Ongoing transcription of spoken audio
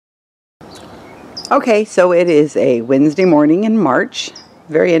Okay, so it is a Wednesday morning in March,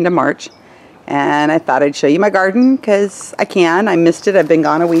 very end of March, and I thought I'd show you my garden because I can. I missed it. I've been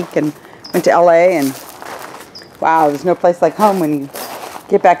gone a week and went to LA, and wow, there's no place like home when you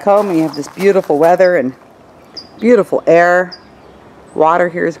get back home and you have this beautiful weather and beautiful air. Water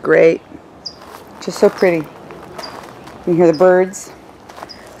here is great, just so pretty. You can hear the birds.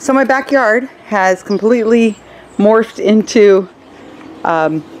 So my backyard has completely morphed into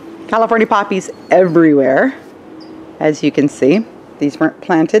California poppies everywhere, as you can see. These weren't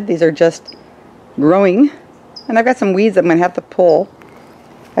planted, these are just growing. And I've got some weeds I'm going to have to pull.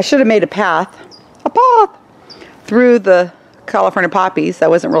 I should have made a path through the California poppies. I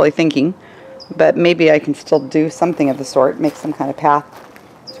wasn't really thinking, but maybe I can still do something of the sort, make some kind of path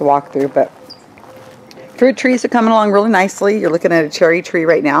to walk through. But fruit trees are coming along really nicely. You're looking at a cherry tree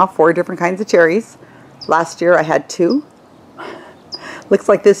right now, 4 different kinds of cherries. Last year I had 2. Looks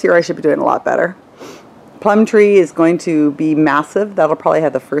like this year I should be doing a lot better. Plum tree is going to be massive. That'll probably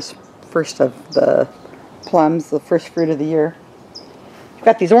have the first of the plums, the first fruit of the year.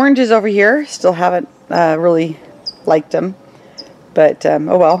 Got these oranges over here. Still haven't really liked them, but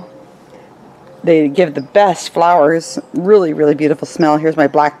oh well. They give the best flowers. Really, really beautiful smell. Here's my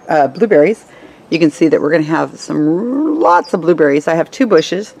black blueberries. You can see that we're going to have lots of blueberries. I have 2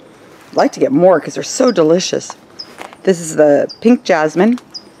 bushes. I'd like to get more because they're so delicious. This is the pink jasmine.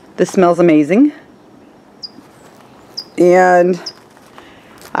 This smells amazing. And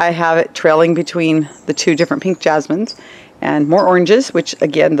I have it trailing between the 2 different pink jasmines. And more oranges, which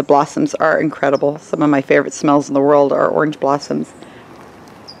again, the blossoms are incredible. Some of my favorite smells in the world are orange blossoms.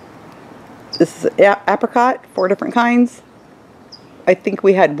 This is apricot, 4 different kinds. I think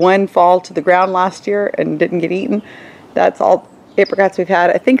we had 1 fall to the ground last year and didn't get eaten. That's all apricots we've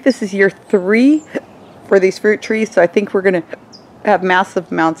had. I think this is year 3 for these fruit trees, so I think we're going to have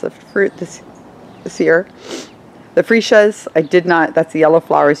massive amounts of fruit this year. The freesias, I did not, that's the yellow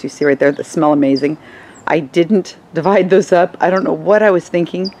flowers you see right there that smell amazing. I didn't divide those up. I don't know what I was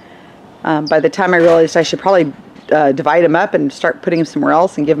thinking. By the time I realized I should probably divide them up and start putting them somewhere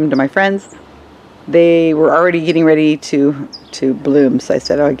else and give them to my friends, they were already getting ready to bloom. So I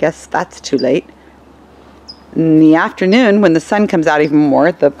said, oh, I guess that's too late. In the afternoon, when the sun comes out even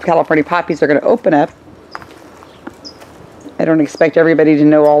more, the California poppies are going to open up. I don't expect everybody to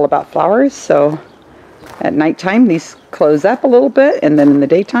know all about flowers, so at nighttime these close up a little bit, and then in the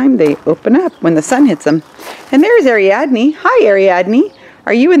daytime they open up when the sun hits them. And there's Ariadne. Hi, Ariadne.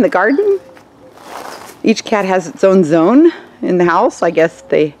 Are you in the garden? Each cat has its own zone in the house. I guess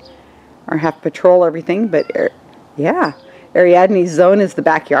they have to patrol everything, but yeah, Ariadne's zone is the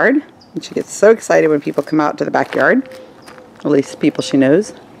backyard. And she gets so excited when people come out to the backyard, at least people she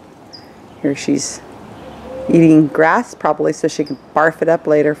knows. Here she's eating grass, probably so she can barf it up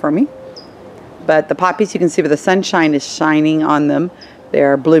later for me. But the poppies, you can see where the sunshine is shining on them. They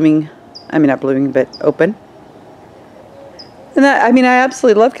are blooming, I mean not blooming, but open. And that, I mean, I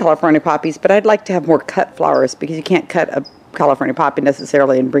absolutely love California poppies, but I'd like to have more cut flowers because you can't cut a California poppy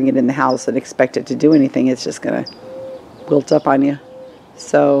necessarily and bring it in the house and expect it to do anything. It's just going to wilt up on you.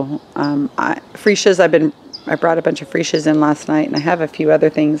 So freesias, I brought a bunch of freesias in last night, and I have a few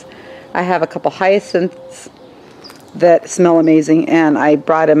other things. I have a couple hyacinths that smell amazing, and I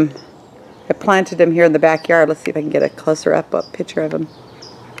brought them. I planted them here in the backyard. Let's see if I can get a closer up picture of them.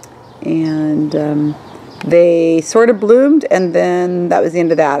 And they sort of bloomed, and then that was the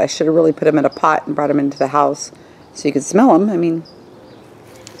end of that. I should have really put them in a pot and brought them into the house so you could smell them. I mean,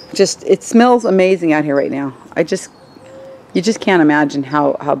 it smells amazing out here right now. You just can't imagine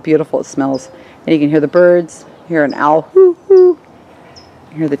how beautiful it smells. And you can hear the birds, hear an owl, hoo hoo.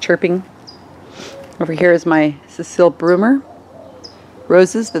 You hear the chirping. Over here is my Cecile Brumer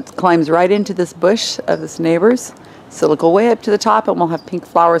roses that climbs right into this bush of this neighbor's. So it'll go way up to the top, and we'll have pink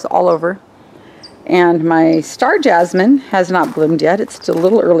flowers all over. And my star jasmine has not bloomed yet. It's still a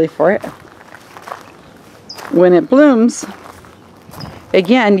little early for it. When it blooms,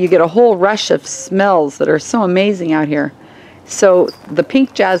 again, you get a whole rush of smells that are so amazing out here. So the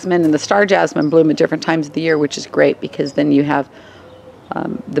pink jasmine and the star jasmine bloom at different times of the year, which is great because then you have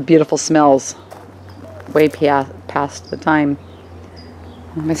the beautiful smells way past the time.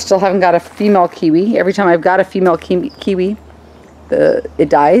 I still haven't got a female kiwi. Every time I've got a female kiwi, it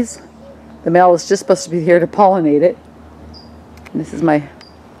dies. The male is just supposed to be here to pollinate it. And this is my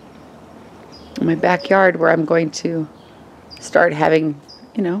backyard where I'm going to start having,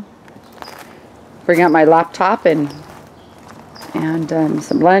 you know, bring out my laptop and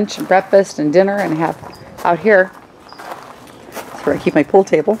some lunch and breakfast and dinner, and have out here. That's where I keep my pool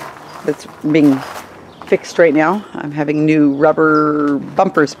table. That's being fixed right now. I'm having new rubber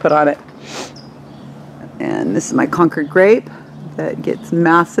bumpers put on it. And this is my Concord grape that gets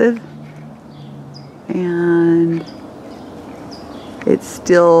massive. And it's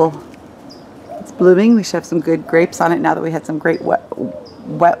blooming. We should have some good grapes on it now that we had some great wet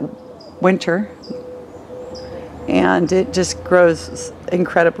winter. And it just grows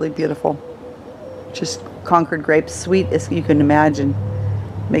incredibly beautiful. Just Concord grapes, sweet as you can imagine.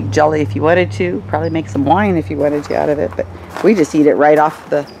 Make jelly if you wanted to. Probably make some wine if you wanted to out of it. But we just eat it right off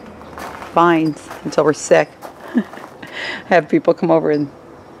the vines until we're sick. Have people come over and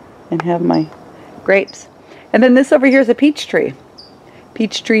have my grapes. And then this over here is a peach tree.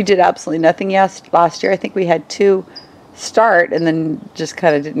 Peach tree did absolutely nothing last year. I think we had 2 start and then just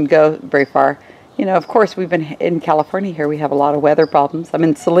kind of didn't go very far. You know, of course, we've been in California here. We have a lot of weather problems. I'm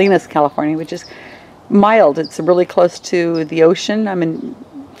in Salinas, California, which is mild. It's really close to the ocean. I'm in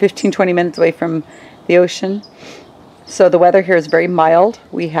 15-20 minutes away from the ocean. So the weather here is very mild.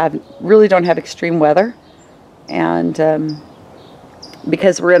 We really don't have extreme weather. And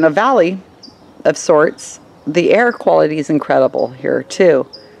because we're in a valley of sorts, the air quality is incredible here too.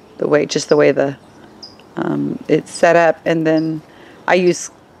 Just the way it's set up. And then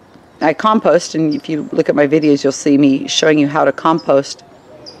I compost, and if you look at my videos, you'll see me showing you how to compost.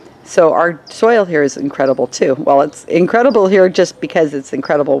 So our soil here is incredible too. Well, it's incredible here just because it's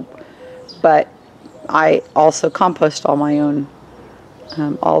incredible, but I also compost all my own,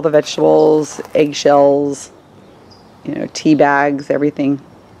 all the vegetables, eggshells, you know, tea bags, everything.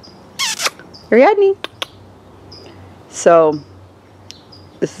 Ariadne. So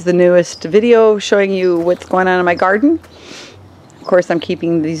this is the newest video showing you what's going on in my garden. Of course, I'm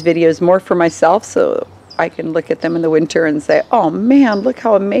keeping these videos more for myself so I can look at them in the winter and say, oh man, look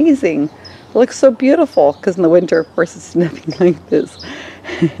how amazing. It looks so beautiful. Because in the winter, of course, it's nothing like this.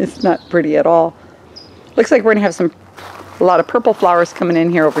 It's not pretty at all. Looks like we're going to have a lot of purple flowers coming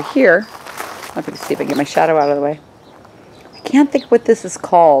in here over here. Let me see if I can get my shadow out of the way. I can't think what this is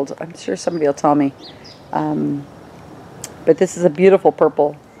called. I'm sure somebody will tell me. But this is a beautiful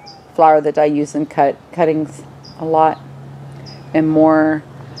purple flower that I use in cuttings a lot. And more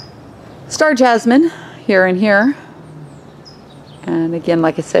star jasmine here and here. And again,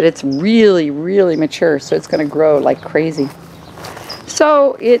 like I said, it's really, really mature, so it's going to grow like crazy.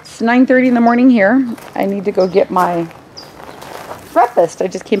 So it's 9:30 in the morning here. I need to go get my breakfast. I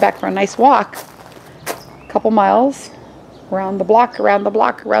just came back for a nice walk, a couple miles around the block, around the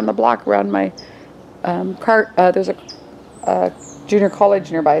block, around the block, around my there's a junior college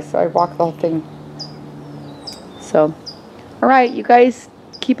nearby, so I walked the whole thing. So, all right, you guys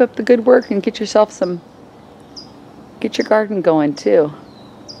keep up the good work and get your garden going too.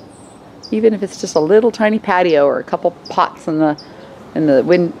 Even if it's just a little tiny patio or a couple pots in the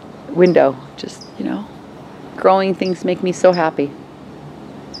window, just, you know, growing things make me so happy.